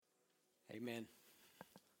Amen.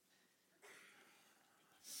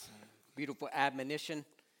 It's a beautiful admonition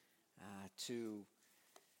to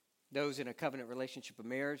those in a covenant relationship of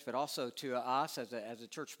marriage, but also to us as a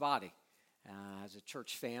church body, as a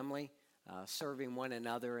church family, serving one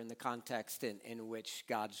another in the context in which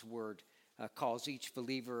God's word calls each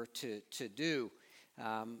believer to do.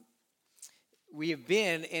 We have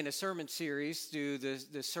been in a sermon series through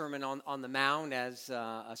the Sermon on the Mount as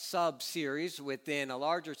a sub-series within a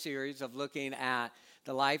larger series of looking at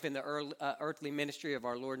the life and the earthly ministry of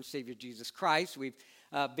our Lord and Savior Jesus Christ. We've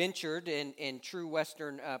ventured in true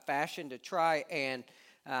Western fashion to try and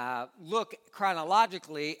look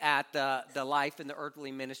chronologically at the life and the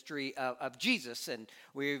earthly ministry of Jesus. And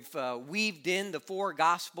we've weaved in the four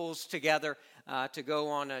Gospels together to go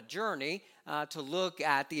on a journey to look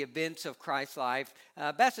at the events of Christ's life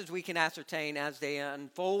best as we can ascertain as they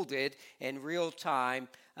unfolded in real time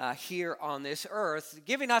here on this earth,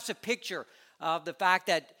 giving us a picture of the fact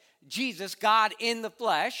that Jesus, God in the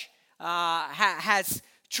flesh, has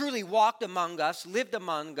truly walked among us, lived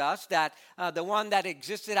among us, that the one that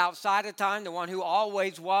existed outside of time, the one who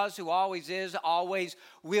always was, who always is, always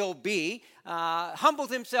will be,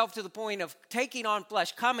 humbled himself to the point of taking on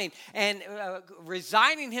flesh, coming and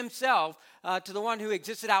resigning himself to the one who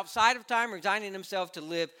existed outside of time, resigning himself to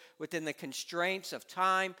live within the constraints of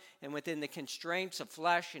time and within the constraints of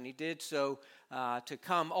flesh, and he did so to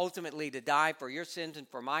come ultimately to die for your sins and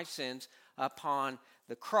for my sins upon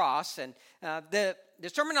the cross. And the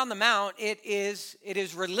Sermon on the Mount, it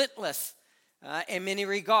is relentless in many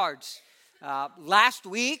regards. Last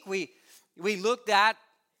week we looked at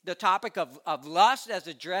the topic of lust as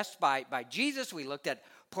addressed by Jesus. We looked at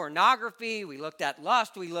pornography, we looked at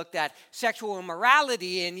lust, we looked at sexual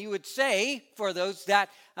immorality, and you would say, for those that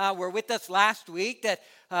were with us last week, that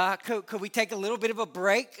could we take a little bit of a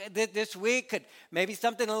break this week? Could maybe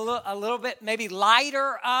something a little bit maybe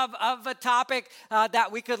lighter of a topic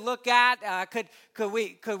that we could look at? Could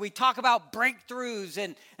we talk about breakthroughs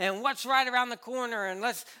and what's right around the corner, and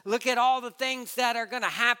let's look at all the things that are going to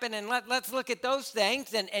happen, and let's look at those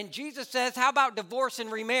things. And Jesus says, how about divorce and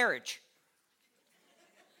remarriage?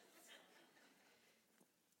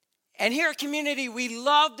 And here at Community, we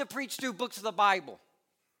love to preach through books of the Bible.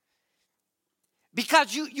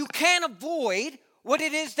 Because you can't avoid what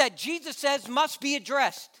it is that Jesus says must be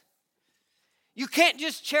addressed. You can't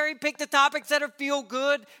just cherry pick the topics that are feel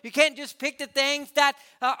good. You can't just pick the things that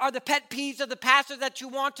are the pet peeves of the pastor that you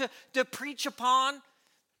want to preach upon.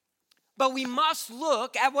 But we must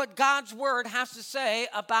look at what God's word has to say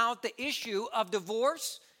about the issue of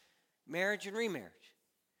divorce, marriage, and remarriage.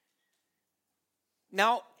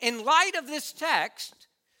 Now, in light of this text,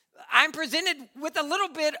 I'm presented with a little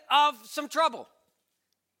bit of some trouble.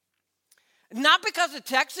 Not because the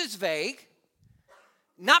text is vague,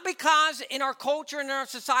 not because in our culture and in our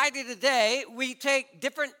society today we take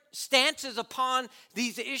different stances upon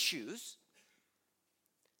these issues,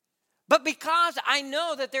 but because I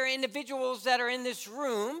know that there are individuals that are in this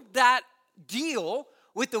room that deal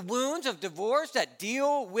with the wounds of divorce, that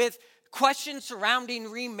deal with questions surrounding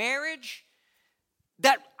remarriage,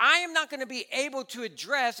 that I am not going to be able to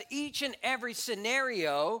address each and every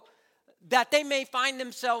scenario that they may find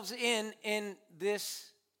themselves in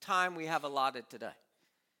this time we have allotted today.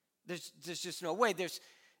 There's just no way.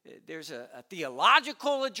 There's a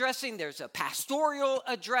theological addressing. There's a pastoral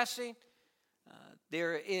addressing.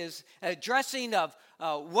 There is addressing of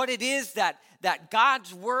what it is that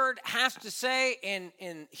God's word has to say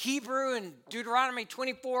in Hebrew and Deuteronomy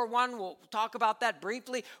 24:1. We'll talk about that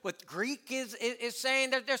briefly. What Greek is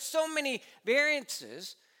saying. There's so many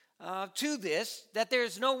variances to this that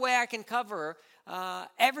there's no way I can cover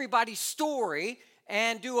everybody's story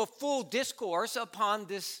and do a full discourse upon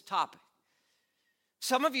this topic.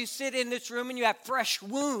 Some of you sit in this room and you have fresh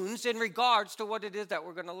wounds in regards to what it is that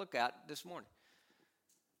we're going to look at this morning.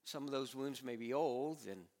 Some of those wounds may be old,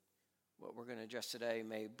 and what we're going to address today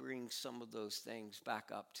may bring some of those things back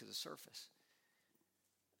up to the surface.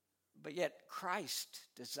 But yet, Christ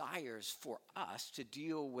desires for us to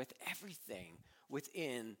deal with everything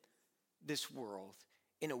within this world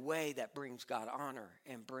in a way that brings God honor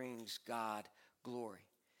and brings God glory.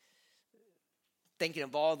 Thinking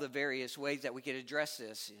of all the various ways that we could address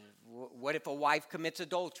this. What if a wife commits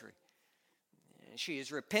adultery? She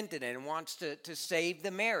is repentant and wants to save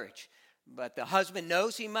the marriage. But the husband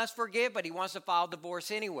knows he must forgive, but he wants to file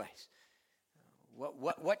divorce anyways.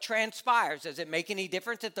 What transpires? Does it make any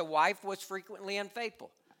difference if the wife was frequently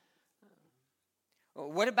unfaithful?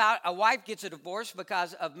 What about a wife gets a divorce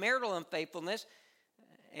because of marital unfaithfulness,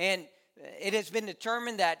 and it has been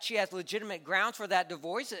determined that she has legitimate grounds for that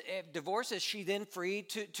divorce? If divorce, is she then free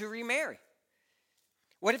to remarry?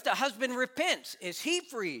 What if the husband repents? Is he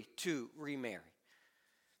free to remarry?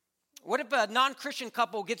 What if a non-Christian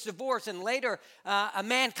couple gets divorced and later a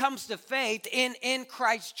man comes to faith in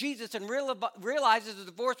Christ Jesus and realizes the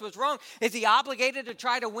divorce was wrong? Is he obligated to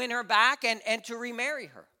try to win her back and to remarry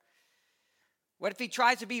her? What if he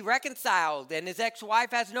tries to be reconciled and his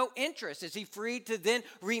ex-wife has no interest? Is he free to then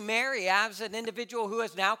remarry as an individual who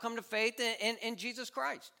has now come to faith in Jesus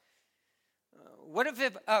Christ? What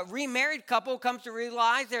if a remarried couple comes to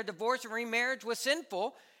realize their divorce and remarriage was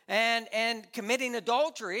sinful and committing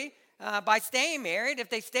adultery by staying married? If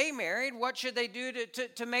they stay married, what should they do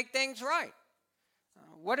to make things right?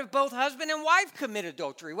 What if both husband and wife commit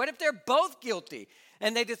adultery? What if they're both guilty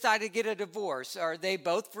and they decide to get a divorce? Are they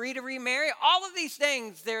both free to remarry? All of these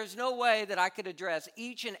things, there's no way that I could address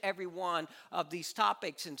each and every one of these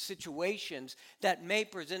topics and situations that may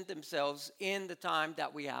present themselves in the time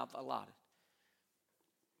that we have allotted.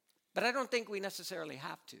 But I don't think we necessarily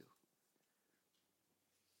have to.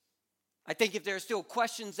 I think if there are still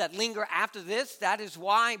questions that linger after this, that is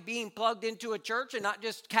why being plugged into a church and not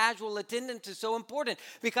just casual attendance is so important,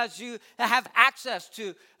 because you have access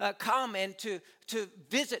to come and to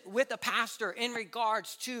visit with a pastor in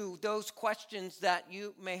regards to those questions that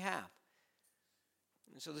you may have.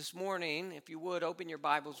 And so this morning, if you would, open your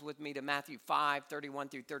Bibles with me to Matthew 5, 31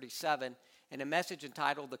 through 37, and a message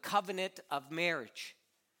entitled, The Covenant of Marriage.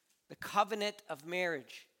 The Covenant of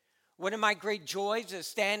Marriage. One of my great joys is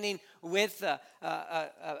standing with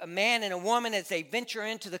a man and a woman as they venture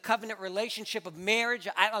into the covenant relationship of marriage.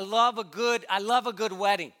 I love a good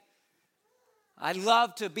wedding. I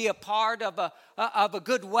love to be a part of a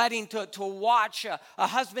good wedding, to watch a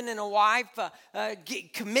husband and a wife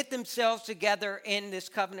commit themselves together in this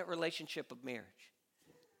covenant relationship of marriage.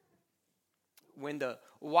 When the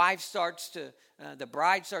bride starts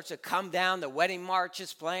to come down, the wedding march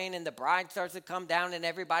is playing, and the bride starts to come down, and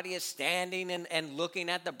everybody is standing and looking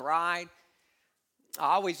at the bride.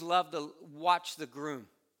 I always love to watch the groom.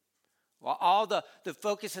 While all the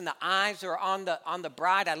focus and the eyes are on the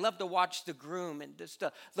bride, I love to watch the groom and just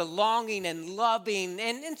the longing and loving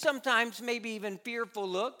and sometimes maybe even fearful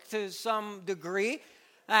look to some degree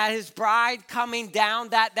at his bride coming down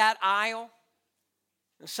that aisle.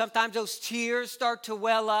 Sometimes those tears start to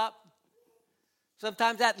well up.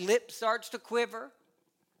 Sometimes that lip starts to quiver.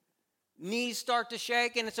 Knees start to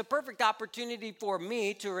shake. And it's a perfect opportunity for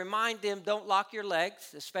me to remind them, don't lock your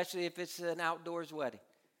legs, especially if it's an outdoors wedding.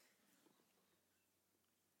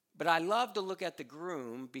 But I love to look at the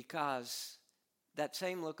groom because that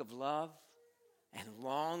same look of love and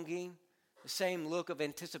longing, the same look of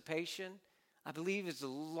anticipation, I believe is the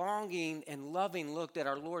longing and loving look that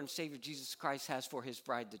our Lord and Savior Jesus Christ has for his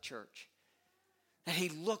bride, the church. That he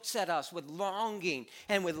looks at us with longing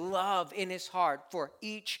and with love in his heart for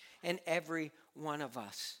each and every one of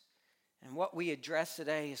us. And what we address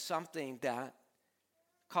today is something that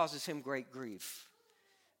causes him great grief.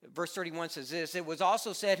 Verse 31 says this, it was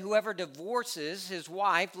also said, whoever divorces his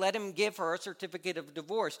wife, let him give her a certificate of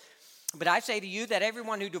divorce. But I say to you that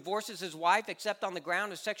everyone who divorces his wife except on the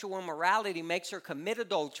ground of sexual immorality makes her commit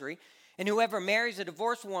adultery, and whoever marries a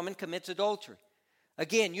divorced woman commits adultery.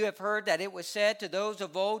 Again, you have heard that it was said to those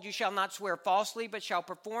of old, you shall not swear falsely, but shall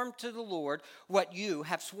perform to the Lord what you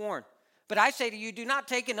have sworn. But I say to you, do not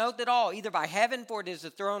take an oath at all, either by heaven, for it is the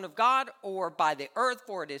throne of God, or by the earth,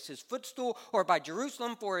 for it is his footstool, or by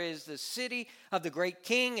Jerusalem, for it is the city of the great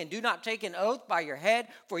king. And do not take an oath by your head,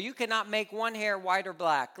 for you cannot make one hair white or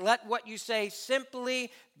black. Let what you say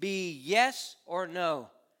simply be yes or no.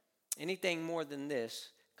 Anything more than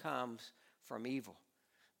this comes from evil.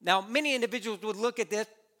 Now, many individuals would look at this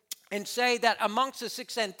and say that amongst the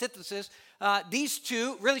six antitheses, these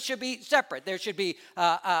two really should be separate. There should be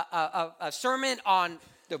a sermon on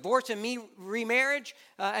divorce and remarriage,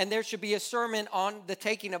 and there should be a sermon on the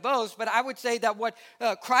taking of oaths. But I would say that what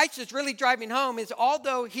Christ is really driving home is,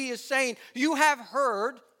 although he is saying, you have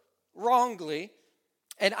heard wrongly,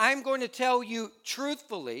 and I'm going to tell you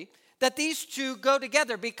truthfully, that these two go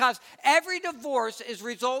together, because every divorce is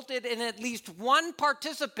resulted in at least one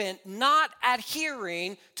participant not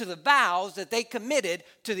adhering to the vows that they committed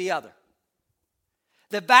to the other.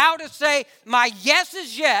 The vow to say, my yes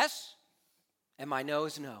is yes, and my no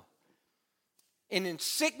is no. And in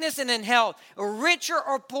sickness and in health, richer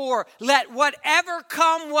or poor, let whatever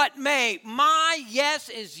come what may, my yes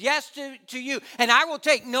is yes to you. And I will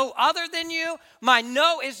take no other than you. My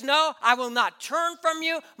no is no. I will not turn from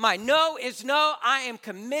you. My no is no. I am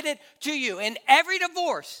committed to you. And every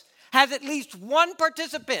divorce has at least one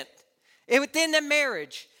participant within the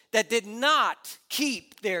marriage that did not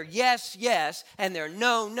keep their yes, yes, and their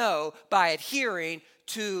no, no by adhering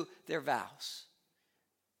to their vows.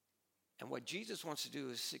 And what Jesus wants to do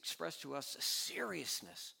is express to us the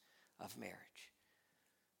seriousness of marriage.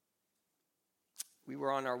 We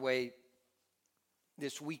were on our way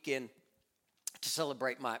this weekend to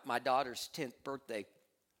celebrate my daughter's 10th birthday.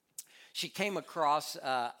 She came across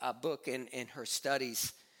a book in her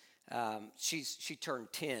studies. She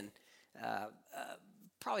turned 10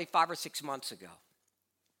 probably 5 or 6 months ago.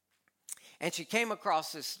 And she came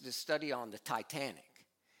across this study on the Titanic.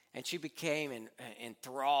 And she became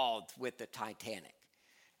enthralled with the Titanic.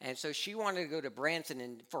 And so she wanted to go to Branson,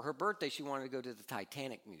 and for her birthday, she wanted to go to the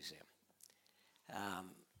Titanic Museum.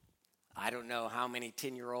 I don't know how many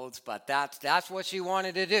 10-year-olds, but that's what she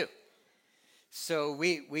wanted to do. So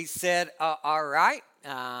we said, all right,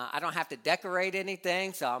 I don't have to decorate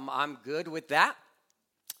anything, so I'm good with that.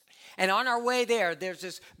 And on our way there's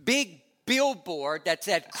this big billboard that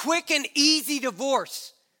said, "Quick and easy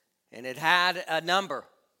divorce." And it had a number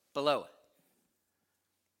below it.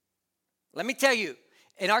 Let me tell you,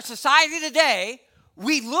 in our society today,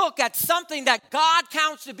 we look at something that God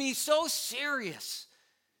counts to be so serious,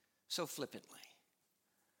 so flippantly.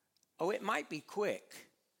 Oh, it might be quick,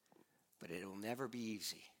 but it'll never be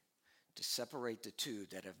easy to separate the two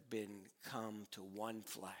that have come to one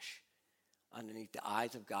flesh underneath the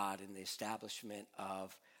eyes of God in the establishment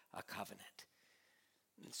of a covenant.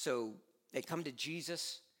 And so they come to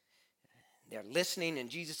Jesus. They're listening, and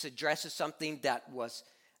Jesus addresses something that was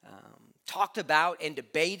talked about and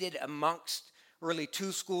debated amongst really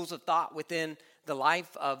two schools of thought within the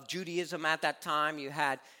life of Judaism at that time. You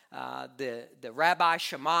had the Rabbi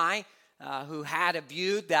Shammai, who had a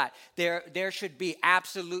view that there should be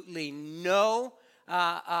absolutely no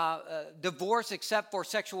divorce except for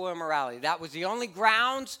sexual immorality. That was the only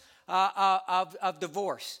grounds of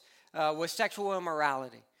divorce, was sexual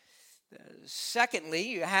immorality. Secondly,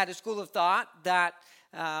 you had a school of thought that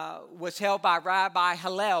was held by Rabbi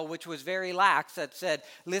Hillel, which was very lax, that said,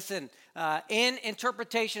 listen, in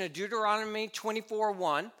interpretation of Deuteronomy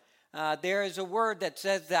 24:1, there is a word that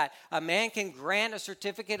says that a man can grant a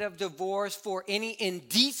certificate of divorce for any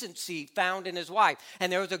indecency found in his wife.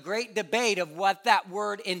 And there was a great debate of what that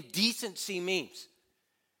word indecency means.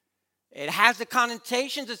 It has the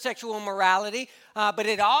connotations of sexual immorality, but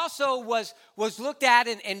it also was looked at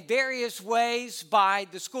in various ways by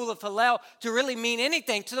the school of Hillel to really mean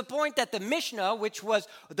anything, to the point that the Mishnah, which was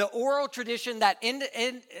the oral tradition that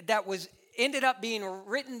ended up being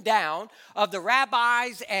written down of the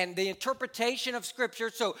rabbis and the interpretation of Scripture,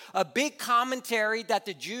 so a big commentary that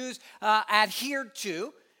the Jews adhered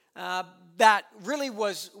to, that really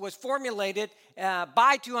was formulated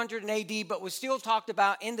by 200 AD, but was still talked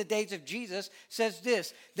about in the days of Jesus, says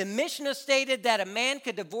this: the Mishnah stated that a man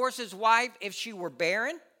could divorce his wife if she were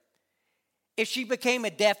barren, if she became a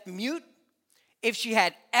deaf mute, if she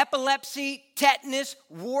had epilepsy, tetanus,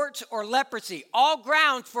 warts, or leprosy, all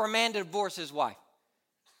grounds for a man to divorce his wife.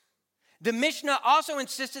 The Mishnah also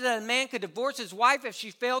insisted that a man could divorce his wife if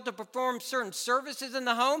she failed to perform certain services in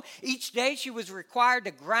the home. Each day she was required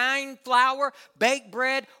to grind flour, bake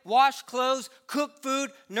bread, wash clothes, cook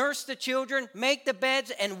food, nurse the children, make the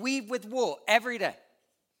beds, and weave with wool every day.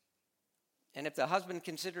 And if the husband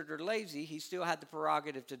considered her lazy, he still had the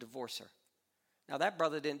prerogative to divorce her. Now that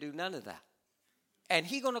brother didn't do none of that. And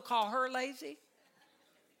he going to call her lazy?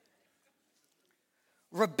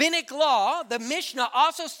 Rabbinic law, the Mishnah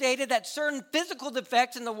also stated that certain physical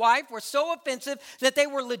defects in the wife were so offensive that they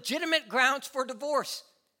were legitimate grounds for divorce.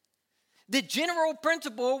 The general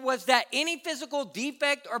principle was that any physical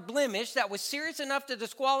defect or blemish that was serious enough to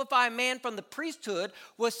disqualify a man from the priesthood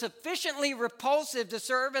was sufficiently repulsive to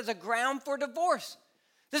serve as a ground for divorce.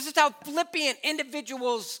 This is how flippant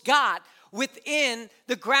individuals got within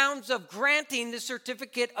the grounds of granting the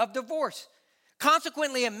certificate of divorce.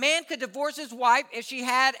 Consequently, a man could divorce his wife if she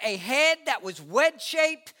had a head that was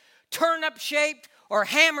wedge-shaped, turnip-shaped, or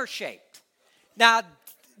hammer-shaped. Now,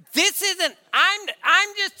 this isn't,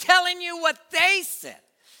 I'm just telling you what they said.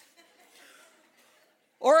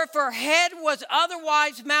 Or if her head was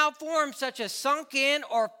otherwise malformed, such as sunk in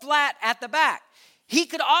or flat at the back. He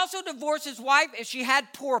could also divorce his wife if she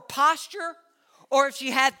had poor posture or if she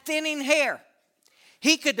had thinning hair.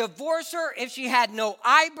 He could divorce her if she had no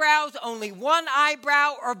eyebrows, only one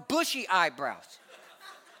eyebrow, or bushy eyebrows.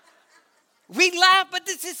 We laugh, but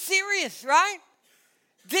this is serious, right?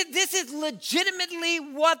 This is legitimately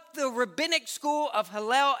what the rabbinic school of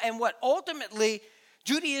Hillel and what ultimately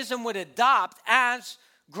Judaism would adopt as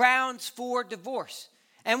grounds for divorce.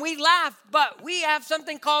 And we laugh, but we have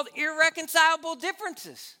something called irreconcilable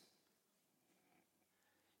differences.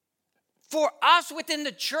 For us within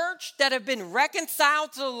the church that have been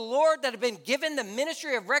reconciled to the Lord, that have been given the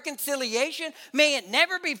ministry of reconciliation, may it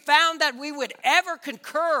never be found that we would ever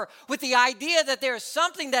concur with the idea that there is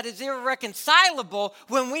something that is irreconcilable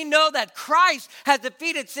when we know that Christ has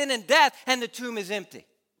defeated sin and death and the tomb is empty.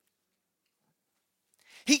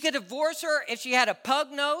 He could divorce her if she had a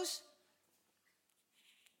pug nose.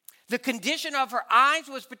 The condition of her eyes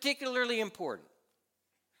was particularly important.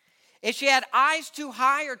 If she had eyes too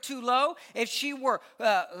high or too low, if she were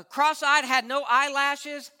cross-eyed, had no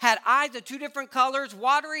eyelashes, had eyes of two different colors,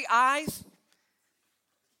 watery eyes,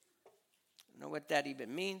 I don't know what that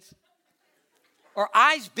even means, or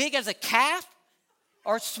eyes big as a calf,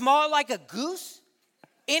 or small like a goose,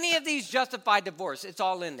 any of these justify divorce. It's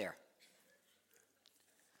all in there.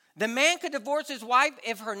 The man could divorce his wife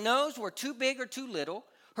if her nose were too big or too little,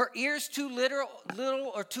 her ears too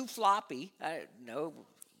little or too floppy. I don't know.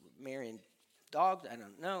 Marrying dogs, I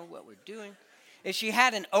don't know what we're doing. If she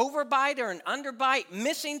had an overbite or an underbite,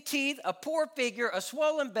 missing teeth, a poor figure, a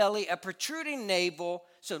swollen belly, a protruding navel,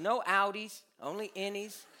 so no outies, only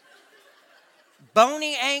innies,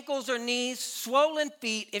 bony ankles or knees, swollen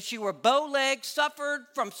feet, if she were bow-legged, suffered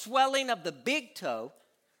from swelling of the big toe,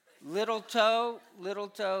 little toe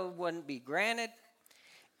wouldn't be granted.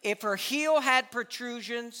 If her heel had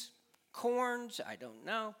protrusions, corns, I don't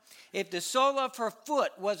know. If the sole of her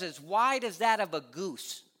foot was as wide as that of a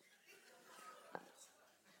goose,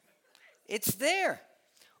 it's there.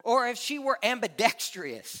 Or if she were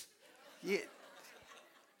ambidextrous.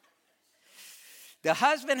 The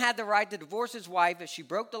husband had the right to divorce his wife if she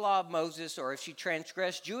broke the law of Moses or if she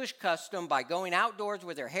transgressed Jewish custom by going outdoors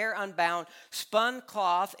with her hair unbound, spun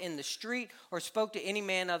cloth in the street, or spoke to any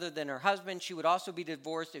man other than her husband. She would also be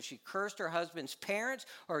divorced if she cursed her husband's parents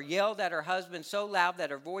or yelled at her husband so loud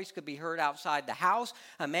that her voice could be heard outside the house.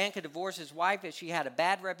 A man could divorce his wife if she had a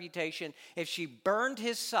bad reputation, if she burned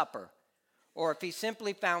his supper, or if he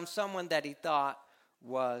simply found someone that he thought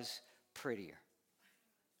was prettier.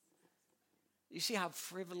 You see how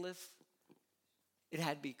frivolous it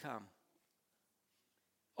had become.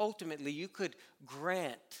 Ultimately, you could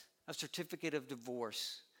grant a certificate of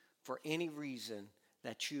divorce for any reason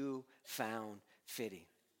that you found fitting.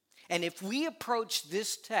 And if we approach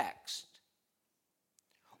this text,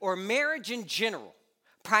 or marriage in general,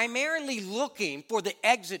 primarily looking for the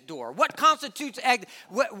exit door, what constitutes exit?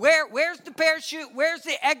 Where's the parachute? Where's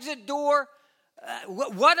the exit door?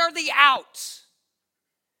 What are the outs?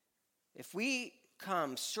 If we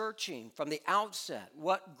come searching from the outset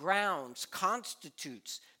what grounds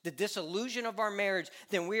constitutes the dissolution of our marriage,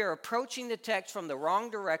 then we are approaching the text from the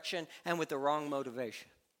wrong direction and with the wrong motivation.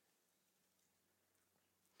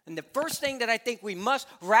 And the first thing that I think we must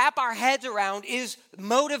wrap our heads around is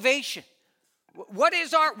motivation. What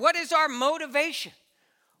is our motivation?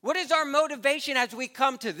 What is our motivation as we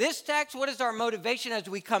come to this text? What is our motivation as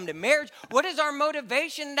we come to marriage? What is our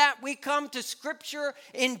motivation that we come to Scripture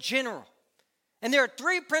in general? And there are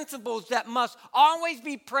three principles that must always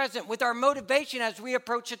be present with our motivation as we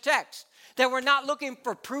approach a text. That we're not looking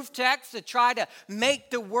for proof texts to try to make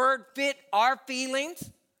the word fit our feelings.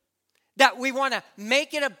 That we want to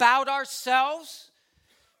make it about ourselves.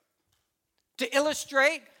 To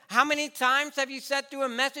illustrate, how many times have you sat through a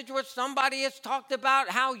message where somebody has talked about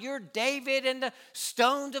how you're David and the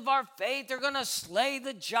stones of our faith are going to slay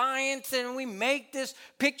the giants, and we make this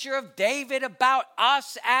picture of David about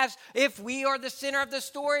us as if we are the center of the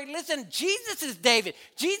story? Listen, Jesus is David.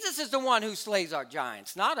 Jesus is the one who slays our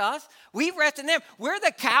giants, not us. We rest in him. We're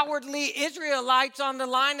the cowardly Israelites on the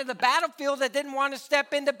line of the battlefield that didn't want to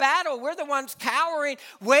step into battle. We're the ones cowering,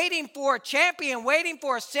 waiting for a champion, waiting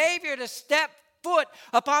for a savior to step foot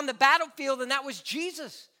upon the battlefield, and that was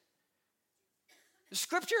Jesus. The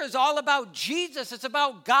Scripture is all about Jesus. It's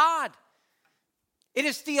about God. It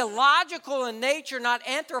is theological in nature, not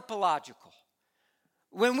anthropological.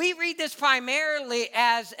 When we read this primarily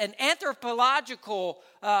as an anthropological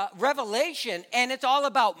revelation and it's all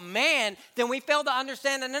about man, then we fail to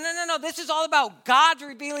understand that no, this is all about God's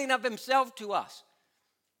revealing of himself to us.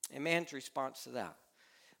 And man's response to that.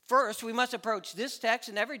 First, we must approach this text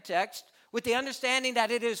and every text with the understanding that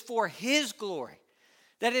it is for his glory.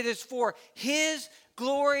 That it is for his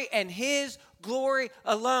glory and his glory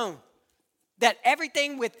alone. That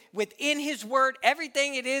everything within his word,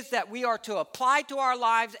 everything it is that we are to apply to our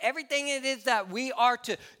lives, everything it is that we are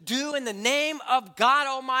to do in the name of God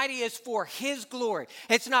Almighty is for his glory.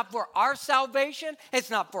 It's not for our salvation. It's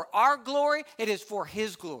not for our glory. It is for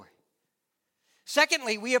his glory.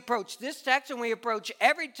 Secondly, we approach this text and we approach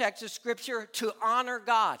every text of Scripture to honor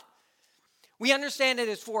God. We understand it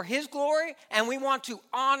is for his glory, and we want to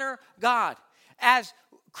honor God. As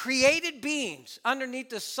created beings underneath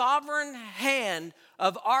the sovereign hand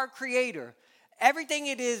of our Creator, everything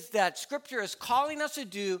it is that Scripture is calling us to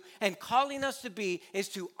do and calling us to be is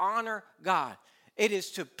to honor God. It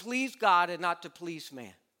is to please God and not to please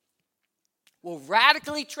man. Will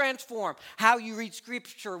radically transform how you read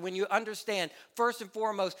Scripture when you understand, first and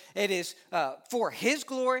foremost, it is for His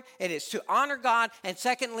glory, it is to honor God, and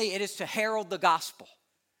secondly, it is to herald the gospel.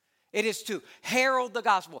 It is to herald the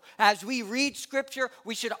gospel. As we read Scripture,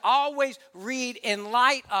 we should always read in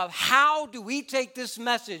light of how do we take this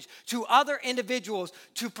message to other individuals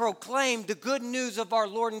to proclaim the good news of our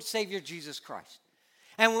Lord and Savior Jesus Christ.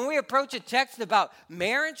 And when we approach a text about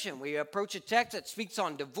marriage and we approach a text that speaks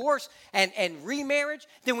on divorce and remarriage,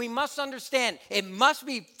 then we must understand it must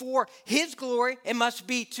be for His glory, it must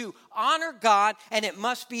be to honor God, and it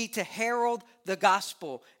must be to herald the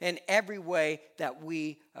gospel in every way that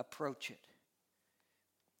we approach it.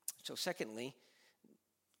 So secondly,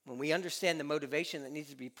 when we understand the motivation that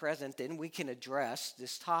needs to be present, then we can address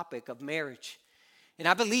this topic of marriage. And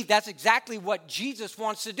I believe that's exactly what Jesus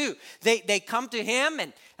wants to do. They come to Him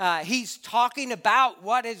and He's talking about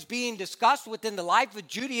what is being discussed within the life of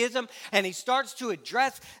Judaism. And He starts to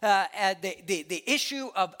address the issue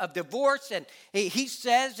of divorce. And He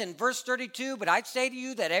says in verse 32, "But I say to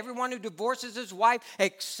you that everyone who divorces his wife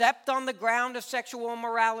except on the ground of sexual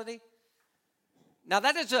immorality." Now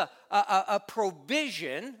that is a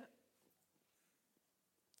provision.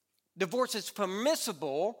 Divorce is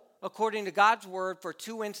permissible according to God's word for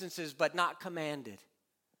 2 instances, but not commanded.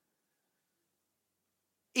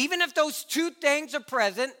 Even if those 2 things are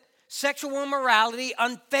present, sexual immorality,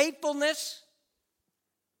 unfaithfulness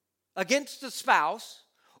against the spouse,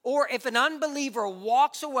 or if an unbeliever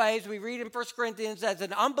walks away, as we read in 1 Corinthians, as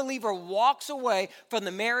an unbeliever walks away from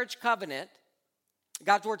the marriage covenant,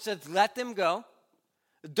 God's word says, let them go.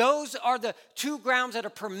 Those are the 2 grounds that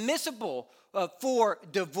are permissible for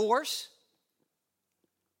divorce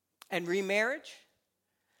and remarriage.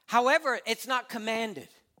 However, it's not commanded.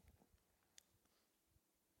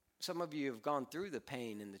 Some of you have gone through the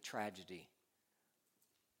pain and the tragedy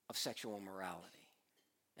of sexual immorality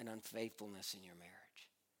and unfaithfulness in your marriage.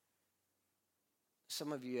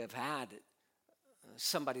 Some of you have had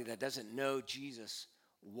somebody that doesn't know Jesus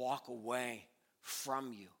walk away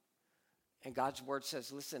from you. And God's word says,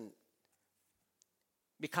 listen,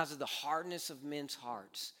 because of the hardness of men's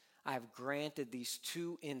hearts, I have granted these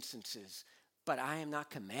 2 instances, but I am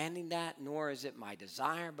not commanding that, nor is it my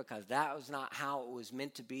desire, because that was not how it was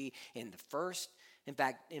meant to be in the first. In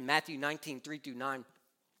fact, in Matthew 19, 3-9,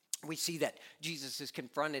 we see that Jesus is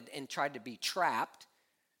confronted and tried to be trapped.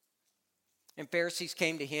 And Pharisees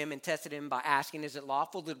came to Him and tested Him by asking, is it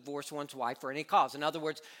lawful to divorce one's wife for any cause? In other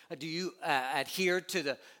words, do you adhere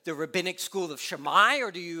to the rabbinic school of Shammai,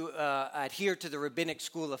 or do you adhere to the rabbinic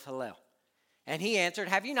school of Hillel? And He answered,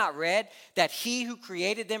 have you not read that He who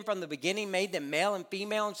created them from the beginning made them male and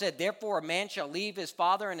female, and said, therefore a man shall leave his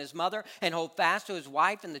father and his mother and hold fast to his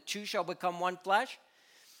wife, and the 2 shall become one flesh?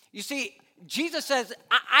 You see, Jesus says,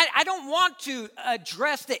 I don't want to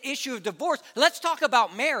address the issue of divorce. Let's talk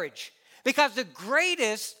about marriage. Because the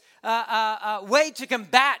greatest way to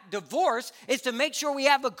combat divorce is to make sure we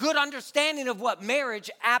have a good understanding of what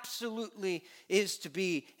marriage absolutely is to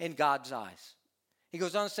be in God's eyes. He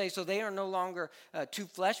goes on to say, so they are no longer 2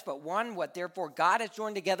 flesh, but one. What therefore God has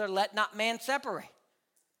joined together, let not man separate.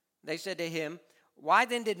 They said to Him, why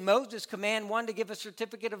then did Moses command one to give a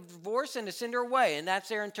certificate of divorce and to send her away? And that's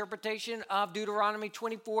their interpretation of Deuteronomy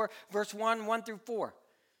 24, verse 1-4.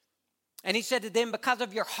 And He said to them, because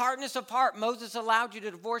of your hardness of heart, Moses allowed you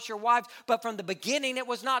to divorce your wives, but from the beginning it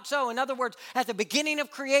was not so. In other words, at the beginning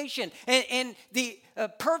of creation, in the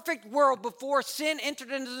perfect world before sin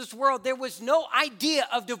entered into this world, there was no idea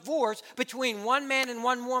of divorce between one man and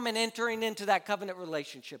one woman entering into that covenant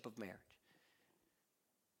relationship of marriage.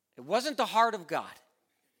 It wasn't the heart of God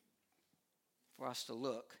for us to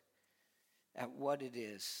look at what it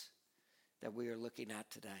is that we are looking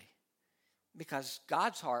at today. Because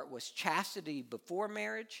God's heart was chastity before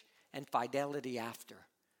marriage and fidelity after,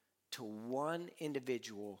 to one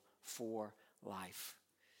individual for life.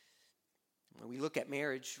 When we look at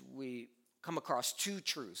marriage, we come across 2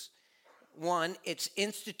 truths. One, it's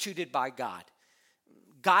instituted by God.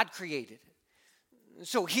 God created it.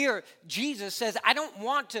 So here, Jesus says, I don't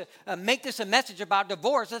want to make this a message about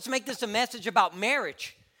divorce. Let's make this a message about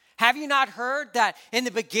marriage. Have you not heard that in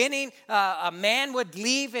the beginning a man would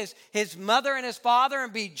leave his mother and his father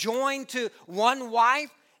and be joined to one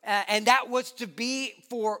wife? And that was to be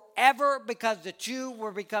forever because the 2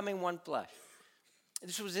 were becoming one flesh.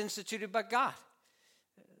 This was instituted by God.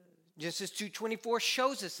 Genesis 2:24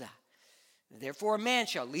 shows us that. Therefore, a man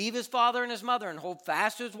shall leave his father and his mother and hold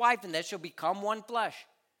fast to his wife, and they shall become one flesh.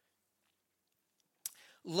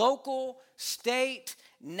 Local, state,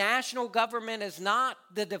 national government is not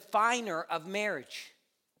the definer of marriage.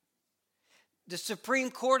 The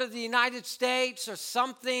Supreme Court of the United States or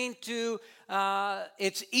something to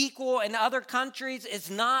its equal in other countries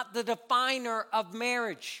is not the definer of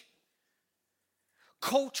marriage.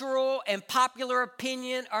 Cultural and popular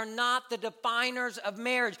opinion are not the definers of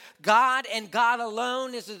marriage. God and God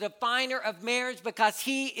alone is the definer of marriage because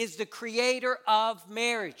he is the creator of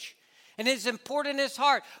marriage. And it is important in his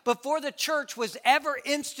heart. Before the church was ever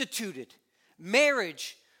instituted,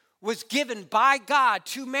 marriage was given by God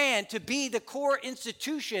to man to be the core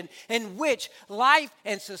institution in which life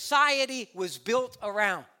and society was built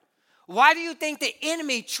around. Why do you think the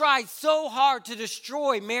enemy tried so hard to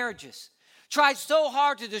destroy marriages? Tried so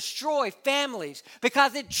hard to destroy families?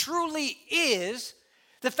 Because it truly is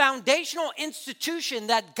the foundational institution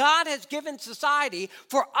that God has given society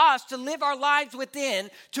for us to live our lives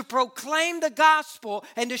within, to proclaim the gospel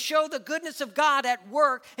and to show the goodness of God at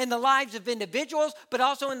work in the lives of individuals, but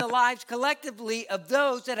also in the lives collectively of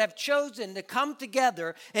those that have chosen to come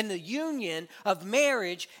together in the union of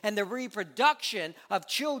marriage and the reproduction of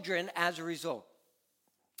children as a result.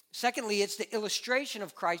 Secondly, it's the illustration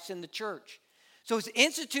of Christ in the church. So it's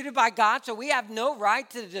instituted by God, so we have no right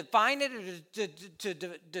to define it or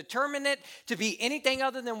to determine it to be anything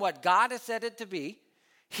other than what God has said it to be.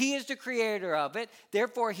 He is the creator of it.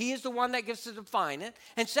 Therefore, he is the one that gets to define it.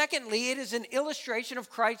 And secondly, it is an illustration of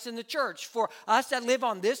Christ in the church. For us that live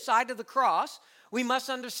on this side of the cross, we must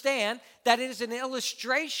understand that it is an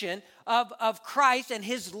illustration of Christ and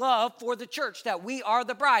his love for the church, that we are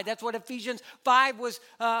the bride. That's what Ephesians 5 was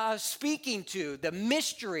speaking to, the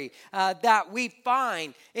mystery that we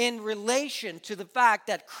find in relation to the fact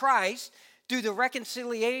that Christ, through the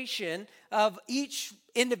reconciliation of each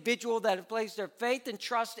individual that have placed their faith and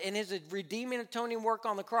trust in his redeeming, atoning work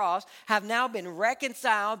on the cross, have now been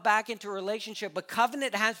reconciled back into a relationship. A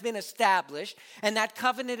covenant has been established, and that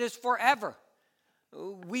covenant is forever.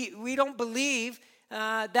 We don't believe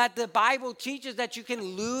that the Bible teaches that you can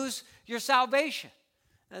lose your salvation.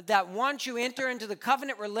 That once you enter into the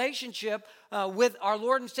covenant relationship with our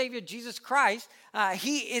Lord and Savior Jesus Christ,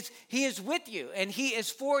 he is with you and he is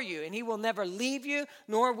for you, and he will never leave you,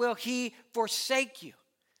 nor will he forsake you.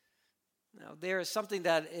 Now, there is something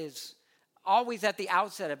that is always at the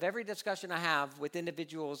outset of every discussion I have with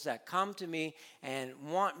individuals that come to me and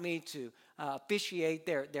want me to officiate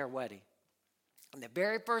their wedding. In the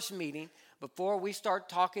very first meeting, before we start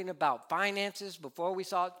talking about finances, before we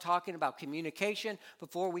start talking about communication,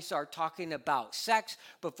 before we start talking about sex,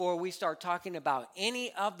 before we start talking about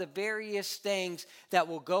any of the various things that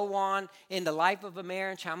will go on in the life of a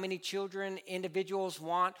marriage, how many children individuals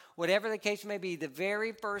want, whatever the case may be, the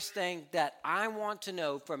very first thing that I want to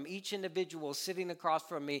know from each individual sitting across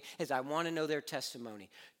from me is I want to know their testimony.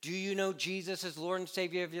 Do you know Jesus as Lord and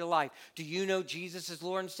Savior of your life? Do you know Jesus as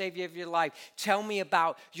Lord and Savior of your life? Tell me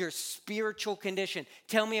about your spiritual condition.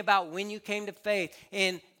 Tell me about when you came to faith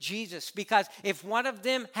in Jesus. Because if one of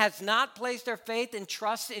them has not placed their faith and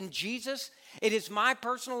trust in Jesus, it is my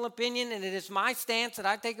personal opinion and it is my stance that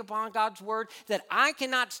I take upon God's word that I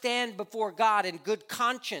cannot stand before God in good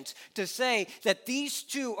conscience to say that these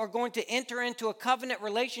two are going to enter into a covenant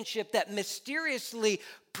relationship that mysteriously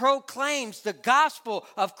proclaims the gospel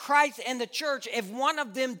of Christ and the church if one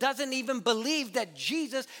of them doesn't even believe that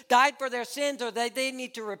Jesus died for their sins or that they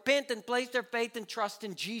need to repent and place their faith and trust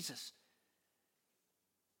in Jesus.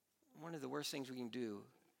 One of the worst things we can do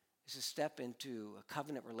is to step into a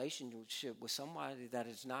covenant relationship with somebody that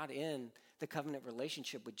is not in the covenant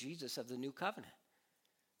relationship with Jesus of the new covenant.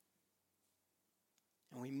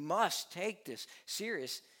 And we must take this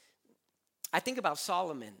serious. I think about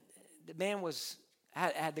Solomon. The man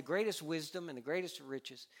had the greatest wisdom and the greatest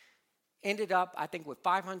riches. Ended up, I think, with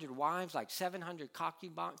 500 wives, like 700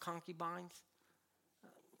 concubines.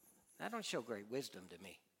 That don't show great wisdom to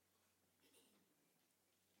me.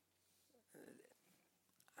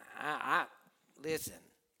 Listen,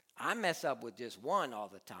 I mess up with just one all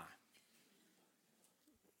the time.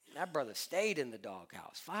 That brother stayed in the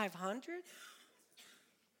doghouse. 500?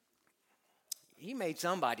 He made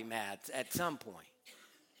somebody mad at some point.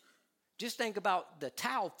 Just think about the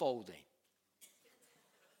towel folding.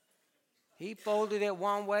 He folded it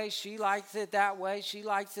one way. She likes it that way. She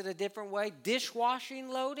likes it a different way. Dishwashing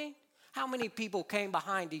loading. How many people came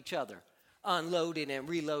behind each other unloading and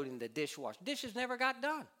reloading the dishwasher? Dishes never got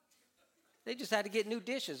done. They just had to get new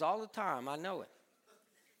dishes all the time. I know it.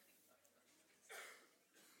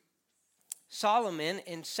 Solomon,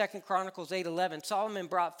 in 2 Chronicles 8:11, Solomon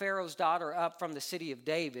brought Pharaoh's daughter up from the city of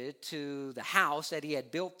David to the house that he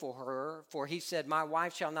had built for her. For he said, my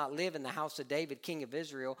wife shall not live in the house of David, king of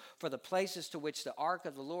Israel, for the places to which the ark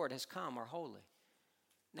of the Lord has come are holy.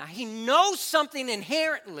 Now he knows something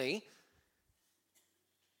inherently,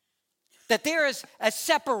 that there is a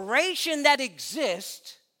separation that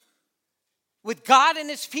exists with God and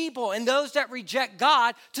his people and those that reject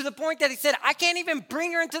God, to the point that he said, I can't even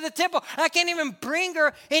bring her into the temple. I can't even bring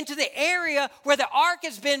her into the area where the ark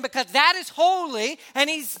has been, because that is holy.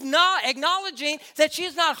 And he's not acknowledging that she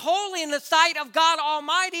is not holy in the sight of God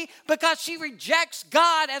Almighty, because she rejects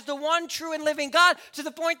God as the one true and living God, to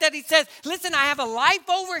the point that he says, listen, I have a life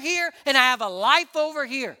over here and I have a life over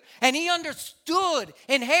here. And he understood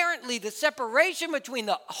inherently the separation between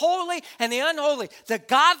the holy and the unholy, the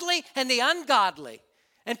godly and the ungodly.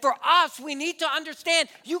 And for us, we need to understand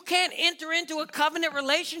you can't enter into a covenant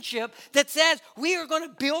relationship that says we are going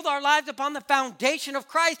to build our lives upon the foundation of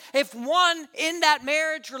Christ if one in that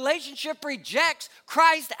marriage relationship rejects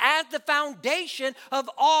Christ as the foundation of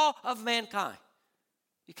all of mankind.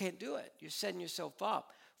 You can't do it. You're setting yourself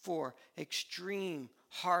up for extreme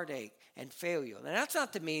heartache and failure. And that's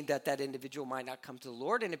not to mean that that individual might not come to the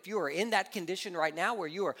Lord. And if you are in that condition right now where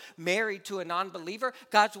you are married to a non-believer,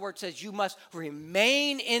 God's word says you must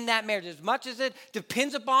remain in that marriage. As much as it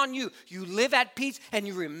depends upon you, you live at peace and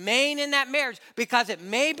you remain in that marriage, because it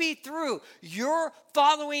may be through your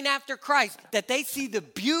following after Christ that they see the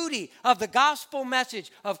beauty of the gospel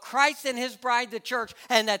message of Christ and his bride, the church,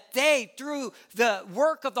 and that they, through the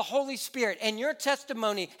work of the Holy Spirit and your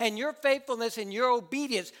testimony and your faithfulness and your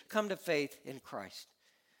obedience, come to faith in Christ.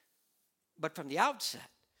 But from the outset,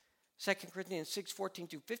 2 Corinthians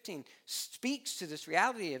 6:14-15 speaks to this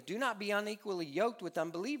reality of do not be unequally yoked with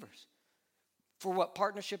unbelievers. For what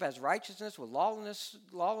partnership has righteousness with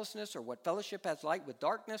lawlessness, or what fellowship has light with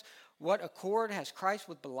darkness? What accord has Christ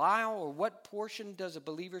with Belial, or what portion does a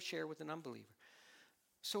believer share with an unbeliever?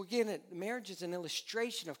 So again, marriage is an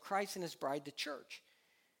illustration of Christ and his bride, the church.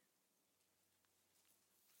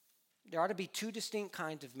 There ought to be two distinct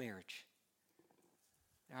kinds of marriage.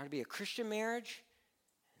 There ought to be a Christian marriage.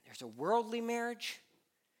 There's a worldly marriage.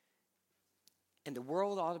 And the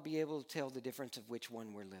world ought to be able to tell the difference of which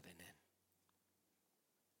one we're living in.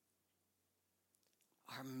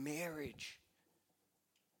 Our marriage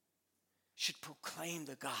should proclaim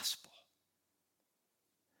the gospel.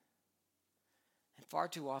 And far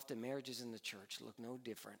too often, marriages in the church look no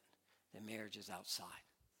different than marriages outside.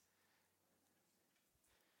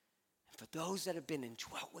 And for those that have been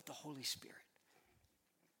indwelt with the Holy Spirit,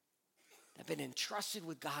 that have been entrusted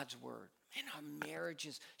with God's word, man, our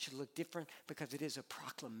marriages should look different, because it is a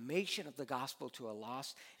proclamation of the gospel to a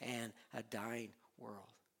lost and a dying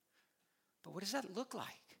world. But what does that look like?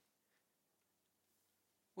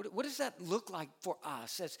 What does that look like for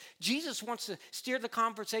us? As Jesus wants to steer the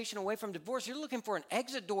conversation away from divorce, you're looking for an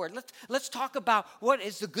exit door. Let's talk about what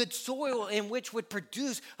is the good soil in which would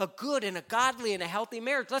produce a good and a godly and a healthy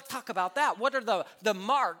marriage. Let's talk about that. What are the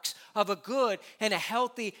marks of a good and a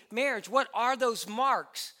healthy marriage? What are those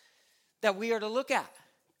marks that we are to look at?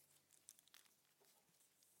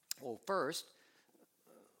 Well, first,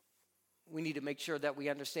 we need to make sure that we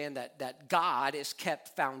understand that God is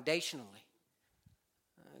kept foundationally.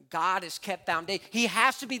 God is kept foundation. He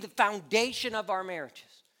has to be the foundation of our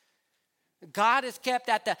marriages. God is kept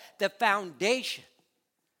at the foundation.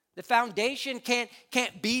 The foundation can't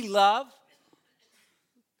be love.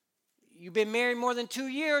 You've been married more than 2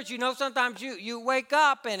 years. You know, sometimes you wake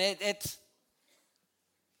up and it's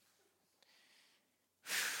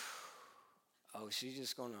oh, she's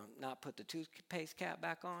just going to not put the toothpaste cap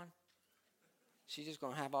back on? She's just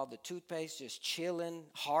going to have all the toothpaste just chilling,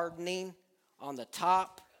 hardening on the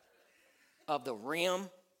top of the rim.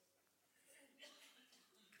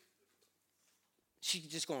 She's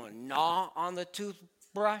just going to gnaw on the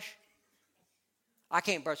toothbrush. I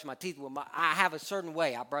can't brush my teeth. I have a certain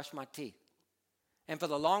way I brush my teeth. And for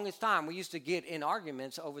the longest time, we used to get in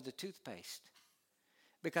arguments over the toothpaste.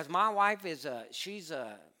 Because my wife she's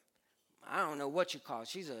a, I don't know what you call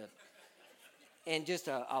it. And just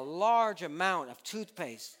a large amount of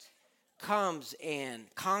toothpaste comes and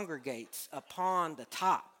congregates upon the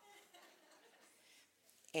top.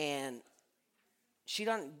 And she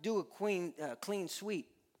doesn't do a clean sweep.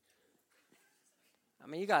 I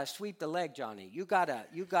mean, you got to sweep the leg, Johnny. You got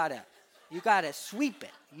to sweep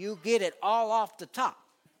it. You get it all off the top.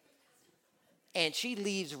 And she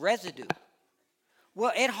leaves residue.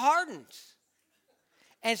 Well, it hardens.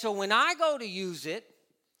 And so when I go to use it,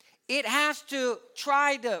 it has to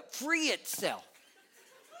try to free itself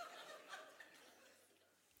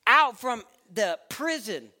out from the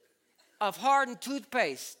prison of hardened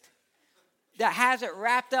toothpaste that has it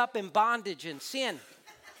wrapped up in bondage and sin.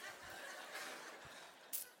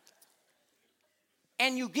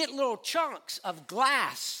 And you get little chunks of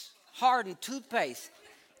glass hardened toothpaste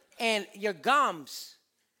and your gums.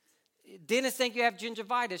 Dentists think you have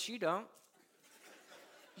gingivitis. You don't.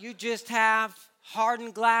 You just have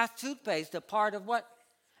hardened glass toothpaste, a part of what?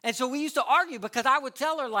 And so we used to argue because I would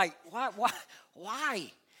tell her, like,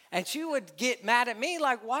 why? And she would get mad at me,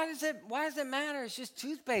 like, why does it matter? It's just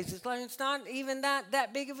toothpaste. It's like, it's not even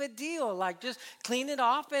that big of a deal. Like, just clean it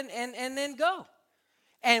off and then go.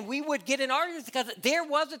 And we would get in arguments because there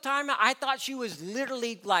was a time I thought she was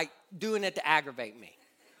literally like doing it to aggravate me.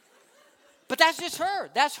 But that's just her.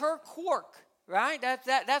 That's her quirk, right?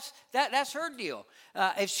 That's her deal.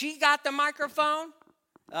 If she got the microphone,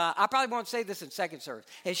 I probably won't say this in second service.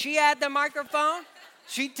 If she had the microphone,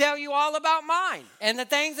 she'd tell you all about mine and the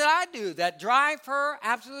things that I do that drive her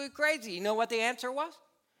absolutely crazy. You know what the answer was?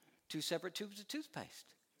 2 separate tubes of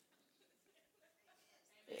toothpaste.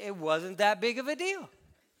 It wasn't that big of a deal.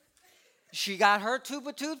 She got her tube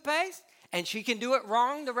of toothpaste, and she can do it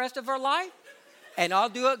wrong the rest of her life, and I'll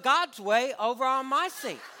do it God's way over on my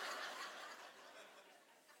sink.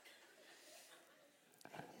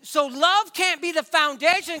 So love can't be the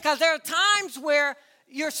foundation because there are times where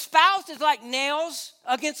your spouse is like nails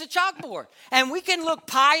against a chalkboard. And we can look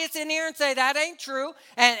pious in here and say that ain't true,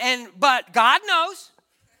 but God knows.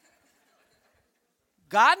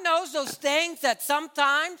 God knows those things that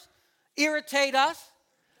sometimes irritate us.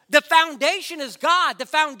 The foundation is God. The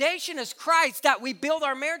foundation is Christ that we build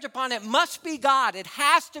our marriage upon. It must be God. It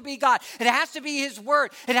has to be God. It has to be His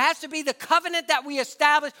word. It has to be the covenant that we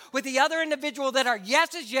establish with the other individual, that our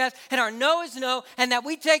yes is yes and our no is no, and that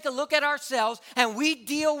we take a look at ourselves and we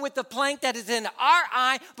deal with the plank that is in our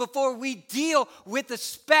eye before we deal with the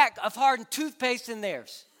speck of hardened toothpaste in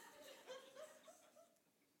theirs.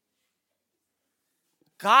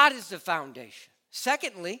 God is the foundation.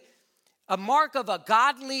 Secondly, a mark of a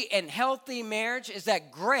godly and healthy marriage is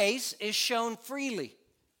that grace is shown freely.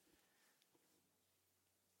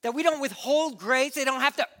 That we don't withhold grace. They don't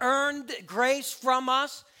have to earn grace from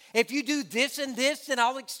us. If you do this and this, then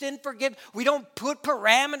I'll extend forgiveness. We don't put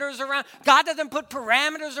parameters around. God doesn't put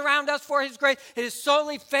parameters around us for His grace. It is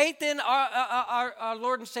solely faith in our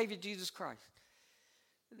Lord and Savior Jesus Christ.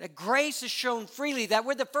 That grace is shown freely. That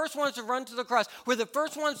we're the first ones to run to the cross. We're the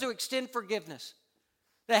first ones to extend forgiveness.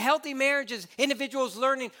 The healthy marriage is individuals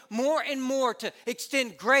learning more and more to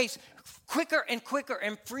extend grace quicker and quicker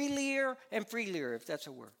and freelier, if that's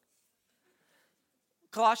a word.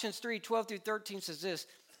 Colossians 3:12-13 says this: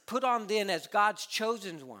 put on then as God's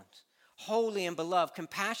chosen ones, holy and beloved,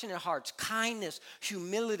 compassionate hearts, kindness,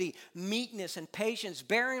 humility, meekness, and patience,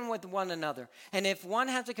 bearing with one another. And if one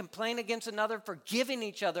has a complaint against another, forgiving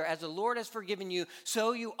each other as the Lord has forgiven you,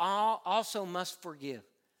 so you all also must forgive.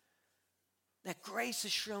 That grace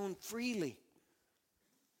is shown freely.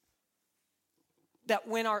 That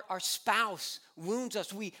when our spouse wounds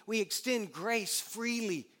us, we extend grace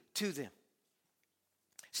freely to them.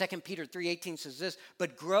 2 Peter 3:18 says this: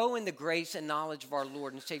 but grow in the grace and knowledge of our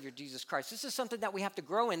Lord and Savior Jesus Christ. This is something that we have to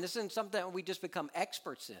grow in. This isn't something that we just become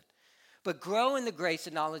experts in. But grow in the grace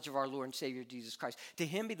and knowledge of our Lord and Savior Jesus Christ. To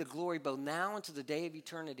Him be the glory both now and to the day of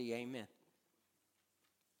eternity. Amen.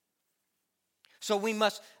 So we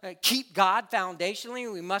must keep God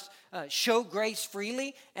foundationally. We must show grace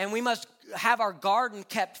freely. And we must have our garden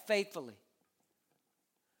kept faithfully.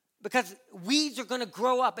 Because weeds are going to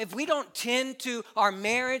grow up. If we don't tend to our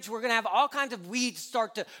marriage, we're going to have all kinds of weeds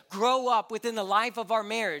start to grow up within the life of our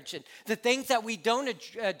marriage. And the things that we don't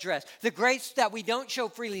address, the grace that we don't show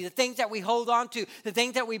freely, the things that we hold on to, the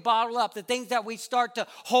things that we bottle up, the things that we start to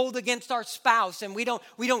hold against our spouse and we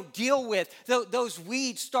don't deal with, those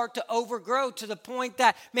weeds start to overgrow to the point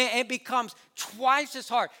that, man, it becomes twice as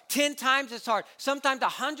hard, 10 times as hard, sometimes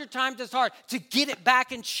 100 times as hard to get it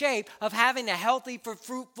back in shape of having a healthy,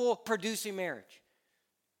 fruitful, producing marriage.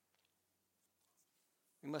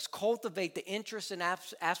 We must cultivate the interests and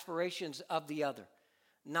aspirations of the other,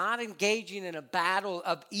 not engaging in a battle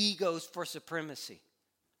of egos for supremacy.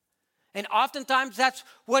 And oftentimes that's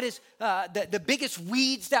what is the biggest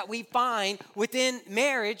weeds that we find within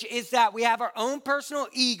marriage, is that we have our own personal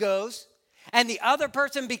egos, and the other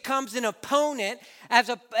person becomes an opponent as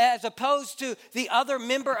opposed to the other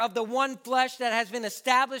member of the one flesh that has been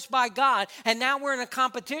established by God. And now we're in a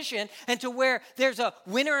competition, and to where there's a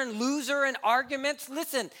winner and loser in arguments.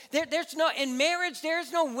 Listen, in marriage,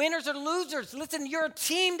 there's no winners or losers. Listen, you're a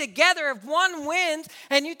team together. If one wins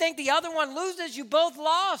and you think the other one loses, you both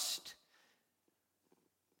lost.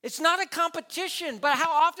 It's not a competition, but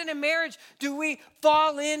how often in marriage do we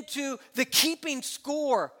fall into the keeping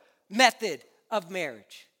score method of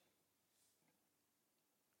marriage?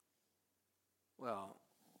 Well,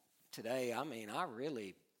 today, I'm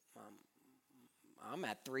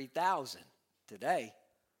at 3,000 today.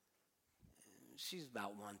 She's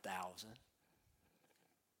about 1,000.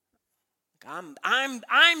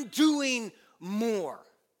 I'm doing more.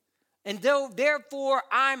 And therefore,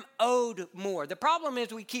 I'm owed more. The problem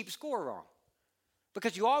is we keep score wrong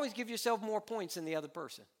because you always give yourself more points than the other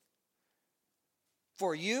person.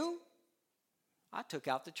 For you, I took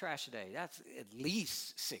out the trash today. That's at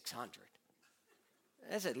least 600.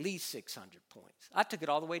 That's at least 600 points. I took it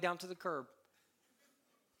all the way down to the curb.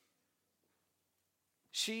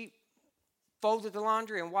 She folded the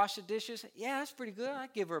laundry and washed the dishes. Yeah, that's pretty good.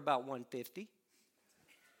 I'd give her about 150.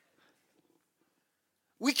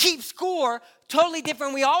 We keep score totally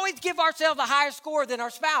different. We always give ourselves a higher score than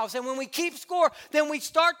our spouse. And when we keep score, then we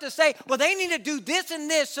start to say, well, they need to do this and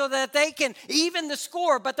this so that they can even the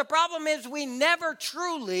score. But the problem is we never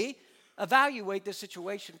truly evaluate the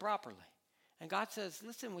situation properly. And God says,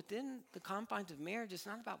 listen, within the confines of marriage, it's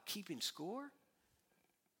not about keeping score.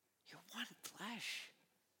 You're one flesh.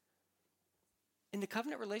 In the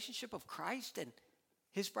covenant relationship of Christ and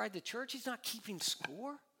his bride, the church, he's not keeping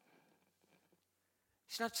score.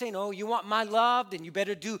 He's not saying, oh, you want my love, then you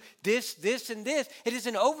better do this, this, and this. It is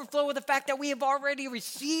an overflow of the fact that we have already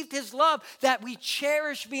received his love, that we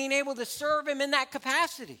cherish being able to serve him in that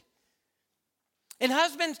capacity. And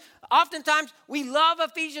husbands, oftentimes we love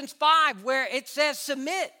Ephesians 5 where it says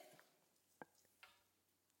submit.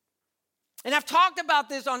 And I've talked about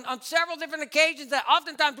this on several different occasions that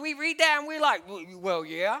oftentimes we read that and we're like, well,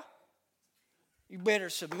 yeah, you better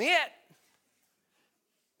submit.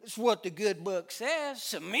 It's what the good book says.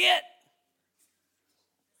 Submit.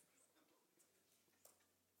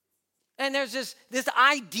 And there's this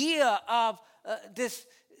idea of this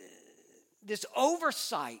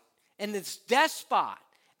oversight and this despot.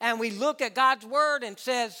 And we look at God's word and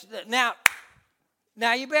says, now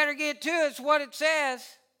you better get to it. It's what it says.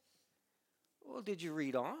 Well, did you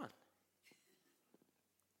read on?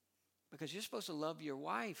 Because you're supposed to love your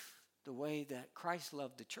wife the way that Christ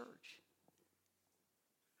loved the church,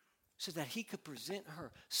 so that he could present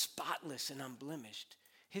her spotless and unblemished.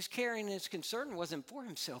 His care and his concern wasn't for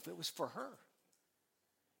himself, it was for her.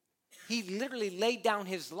 He literally laid down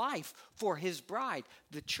his life for his bride,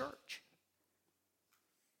 the church.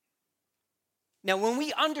 Now, when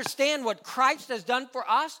we understand what Christ has done for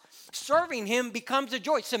us, serving him becomes a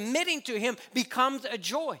joy. Submitting to him becomes a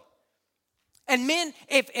joy. And men,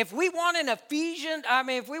 if we want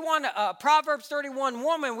if we want a Proverbs 31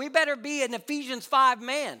 woman, we better be an Ephesians 5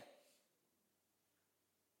 man.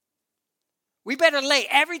 We better lay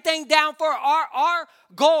everything down for her. Our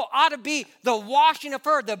goal ought to be the washing of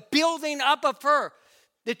her, the building up of her,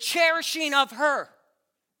 the cherishing of her.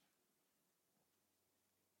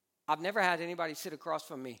 I've never had anybody sit across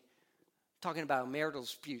from me talking about a marital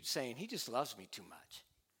dispute saying, he just loves me too much.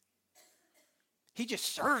 He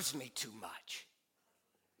just serves me too much.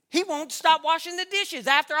 He won't stop washing the dishes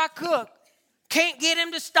after I cook. Can't get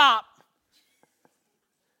him to stop.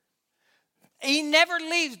 He never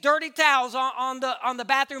leaves dirty towels on the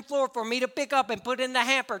bathroom floor for me to pick up and put in the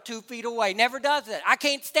hamper 2 feet away. Never does it. I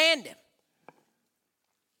can't stand him.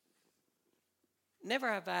 Never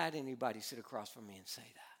have I had anybody sit across from me and say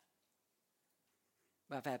that.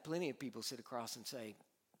 But I've had plenty of people sit across and say,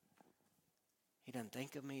 he doesn't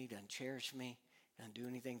think of me, he doesn't cherish me, he doesn't do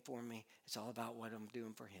anything for me. It's all about what I'm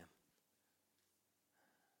doing for him.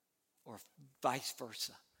 Or vice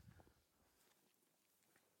versa.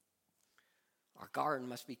 Our garden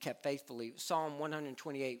must be kept faithfully. Psalm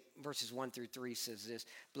 128 verses 1 through 3 says this: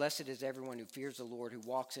 Blessed is everyone who fears the Lord, who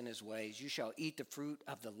walks in his ways. You shall eat the fruit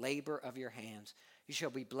of the labor of your hands. You shall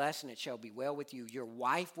be blessed, and it shall be well with you. Your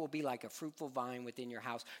wife will be like a fruitful vine within your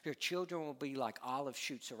house. Your children will be like olive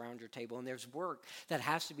shoots around your table. And there's work that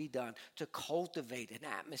has to be done to cultivate an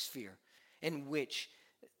atmosphere in which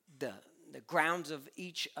the grounds of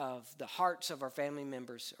each of the hearts of our family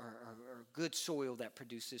members are good soil that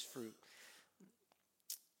produces fruit.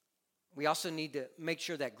 We also need to make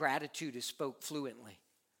sure that gratitude is spoke fluently.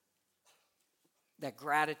 That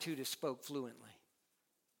gratitude is spoke fluently.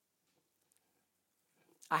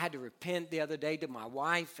 I had to repent the other day to my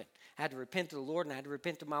wife, and I had to repent to the Lord, and I had to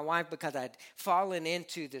repent to my wife because I'd fallen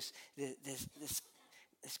into this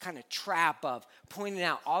kind of trap of pointing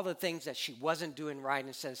out all the things that she wasn't doing right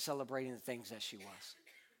instead of celebrating the things that she was.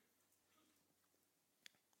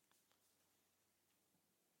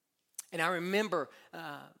 And I remember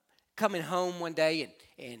coming home one day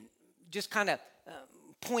and just kind of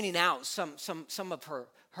pointing out some of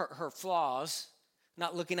her flaws,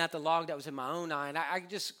 not looking at the log that was in my own eye. And I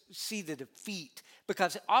just see the defeat,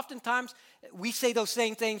 because oftentimes we say those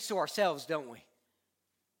same things to ourselves, don't we?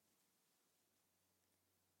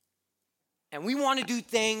 And we want to do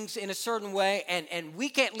things in a certain way, and we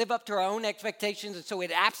can't live up to our own expectations, and so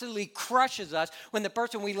it absolutely crushes us when the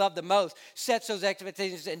person we love the most sets those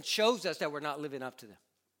expectations and shows us that we're not living up to them.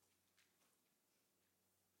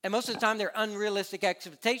 And most of the time, they're unrealistic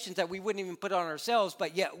expectations that we wouldn't even put on ourselves,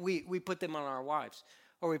 but yet we put them on our wives,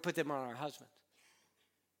 or we put them on our husbands.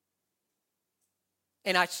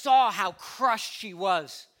 And I saw how crushed she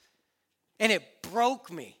was, and it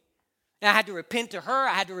broke me. And I had to repent to her.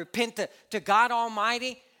 I had to repent to God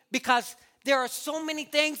Almighty, because there are so many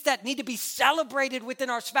things that need to be celebrated within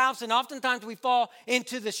our spouse. And oftentimes we fall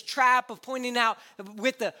into this trap of pointing out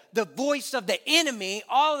with the voice of the enemy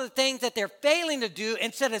all of the things that they're failing to do,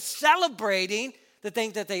 instead of celebrating the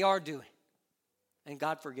things that they are doing. And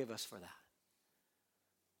God forgive us for that.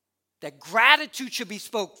 That gratitude should be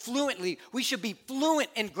spoke fluently. We should be fluent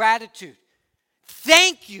in gratitude.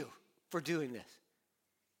 Thank you for doing this.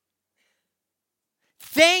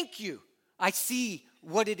 Thank you. I see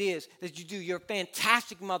what it is that you do. You're a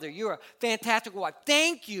fantastic mother. You're a fantastic wife.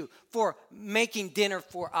 Thank you for making dinner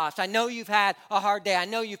for us. I know you've had a hard day. I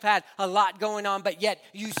know you've had a lot going on, but yet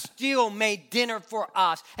you still made dinner for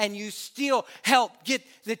us, and you still helped get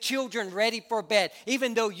the children ready for bed,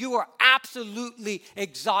 even though you are absolutely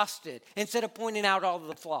exhausted, instead of pointing out all of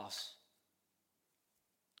the flaws.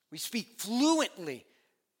 We speak fluently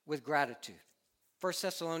with gratitude. 1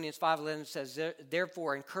 Thessalonians 5:11 says,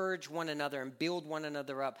 therefore, encourage one another and build one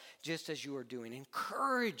another up, just as you are doing.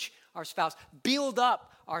 Encourage our spouse. Build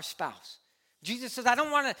up our spouse. Jesus says, I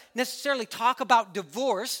don't want to necessarily talk about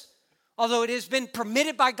divorce, although it has been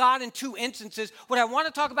permitted by God in 2 instances. What I want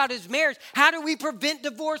to talk about is marriage. How do we prevent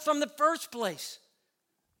divorce from the first place?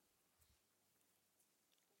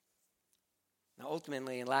 Now,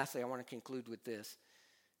 ultimately, and lastly, I want to conclude with this.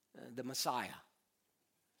 The Messiah.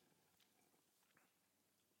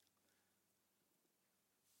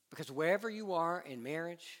 Because wherever you are in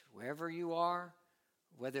marriage, wherever you are,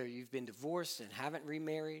 whether you've been divorced and haven't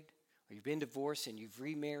remarried, or you've been divorced and you've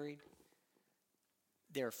remarried,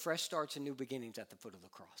 there are fresh starts and new beginnings at the foot of the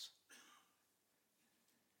cross.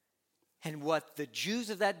 And what the Jews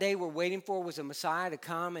of that day were waiting for was a Messiah to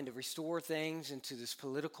come and to restore things into this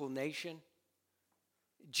political nation.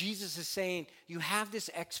 Jesus is saying, you have this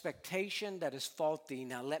expectation that is faulty.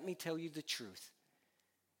 Now let me tell you the truth.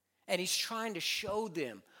 And he's trying to show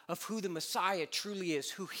them of who the Messiah truly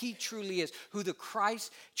is, who he truly is, who the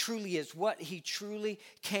Christ truly is, what he truly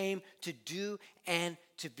came to do and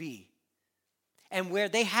to be. And where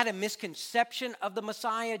they had a misconception of the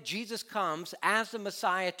Messiah, Jesus comes as the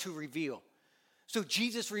Messiah to reveal. So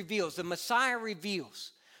Jesus reveals, the Messiah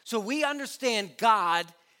reveals. So we understand God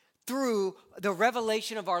through the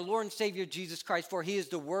revelation of our Lord and Savior Jesus Christ, for he is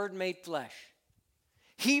the Word made flesh.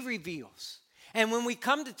 He reveals. And when we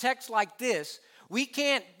come to texts like this, we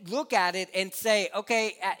can't look at it and say,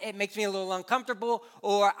 okay, it makes me a little uncomfortable,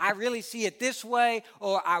 or I really see it this way,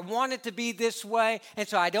 or I want it to be this way, and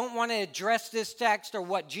so I don't want to address this text or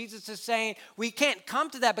what Jesus is saying. We can't come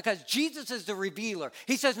to that, because Jesus is the revealer.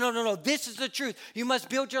 He says, no, this is the truth. You must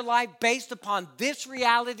build your life based upon this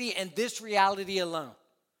reality and this reality alone.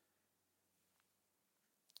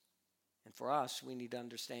 And for us, we need to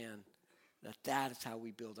understand that is how we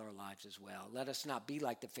build our lives as well. Let us not be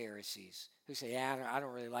like the Pharisees who say, I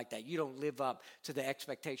don't really like that. You don't live up to the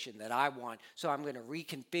expectation that I want, so I'm going to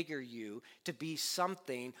reconfigure you to be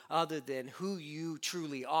something other than who you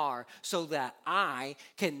truly are, so that I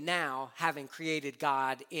can now, having created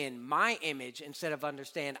God in my image, instead of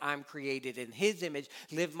understand I'm created in his image,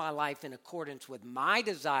 live my life in accordance with my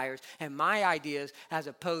desires and my ideas, as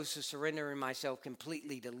opposed to surrendering myself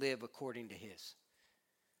completely to live according to his.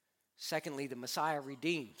 Secondly, the Messiah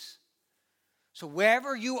redeems. So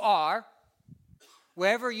wherever you are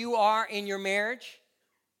in your marriage,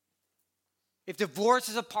 if divorce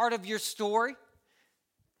is a part of your story,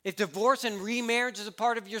 if divorce and remarriage is a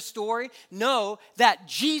part of your story, know that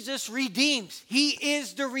Jesus redeems. He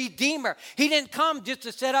is the Redeemer. He didn't come just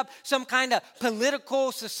to set up some kind of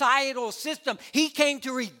political, societal system. He came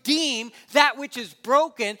to redeem that which is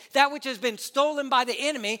broken, that which has been stolen by the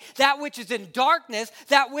enemy, that which is in darkness,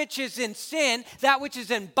 that which is in sin, that which is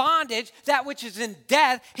in bondage, that which is in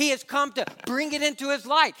death. He has come to bring it into his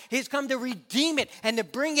light. He has come to redeem it and to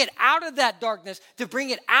bring it out of that darkness, to bring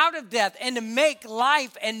it out of death, and to make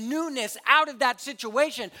life and and newness out of that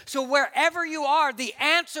situation. So wherever you are, the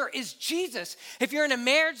answer is Jesus. If you're in a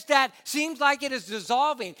marriage that seems like it is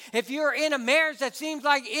dissolving, if you're in a marriage that seems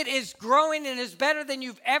like it is growing and is better than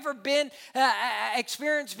you've ever been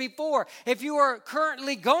experienced before, if you are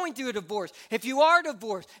currently going through a divorce, if you are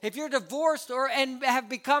divorced, if you're divorced and have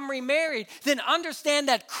become remarried, then understand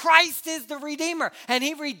that Christ is the Redeemer, and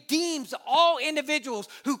He redeems all individuals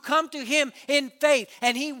who come to Him in faith,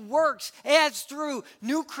 and He works as through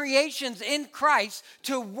new creations in Christ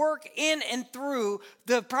to work in and through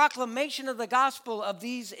the proclamation of the gospel of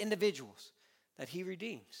these individuals that He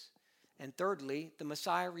redeems. And thirdly, the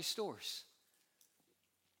Messiah restores.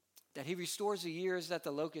 That He restores the years that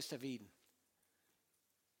the locusts have eaten.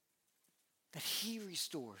 That He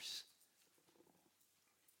restores.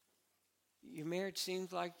 Your marriage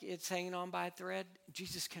seems like it's hanging on by a thread.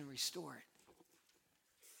 Jesus can restore it.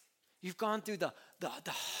 You've gone through the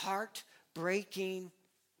heart-breaking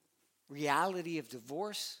reality of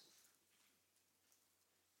divorce.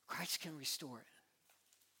 Christ can restore it.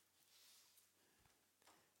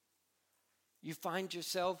 You find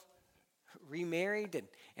yourself remarried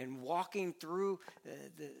and walking through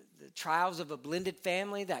the trials of a blended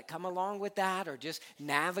family that come along with that, or just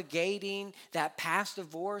navigating that past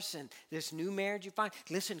divorce and this new marriage you find.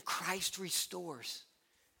 Listen, Christ restores.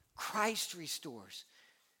 Christ restores.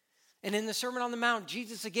 And in the Sermon on the Mount,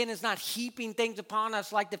 Jesus, again, is not heaping things upon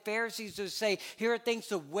us like the Pharisees who say, here are things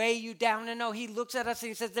to weigh you down. And no, He looks at us and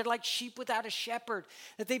He says, they're like sheep without a shepherd,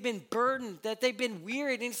 that they've been burdened, that they've been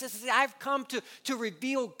wearied. And He says, I've come to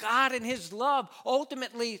reveal God and His love,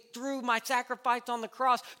 ultimately through my sacrifice on the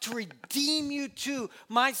cross, to redeem you to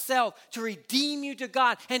myself, to redeem you to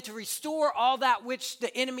God, and to restore all that which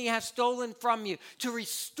the enemy has stolen from you, to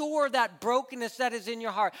restore that brokenness that is in your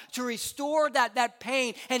heart, to restore that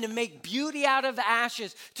pain, and to make beauty out of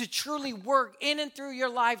ashes, to truly work in and through your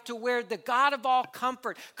life to where the God of all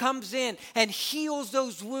comfort comes in and heals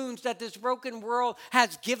those wounds that this broken world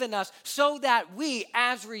has given us, so that we,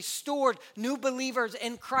 as restored new believers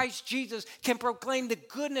in Christ Jesus, can proclaim the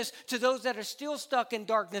goodness to those that are still stuck in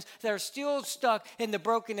darkness, that are still stuck in the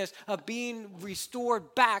brokenness of being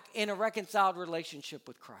restored back in a reconciled relationship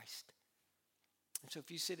with Christ. And so if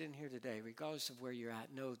you sit in here today, regardless of where you're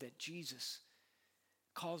at, know that Jesus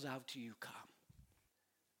calls out to you, come.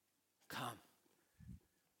 Come.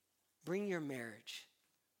 Bring your marriage,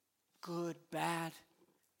 good, bad,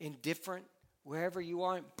 indifferent, wherever you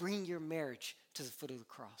are, bring your marriage to the foot of the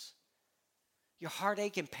cross. Your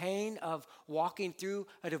heartache and pain of walking through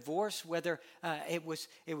a divorce, whether it was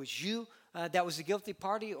you that was the guilty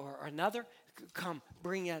party or another, come,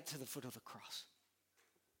 bring that to the foot of the cross.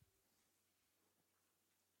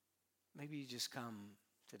 Maybe you just come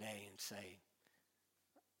today and say,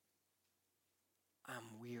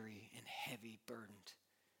 I'm weary and heavy burdened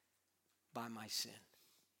by my sin.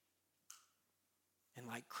 And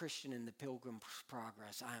like Christian in the Pilgrim's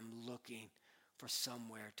Progress, I am looking for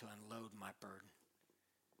somewhere to unload my burden.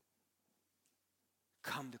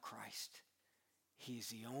 Come to Christ. He is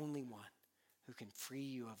the only one who can free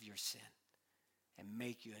you of your sin and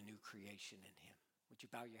make you a new creation in Him. Would you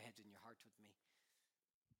bow your heads and your hearts with me?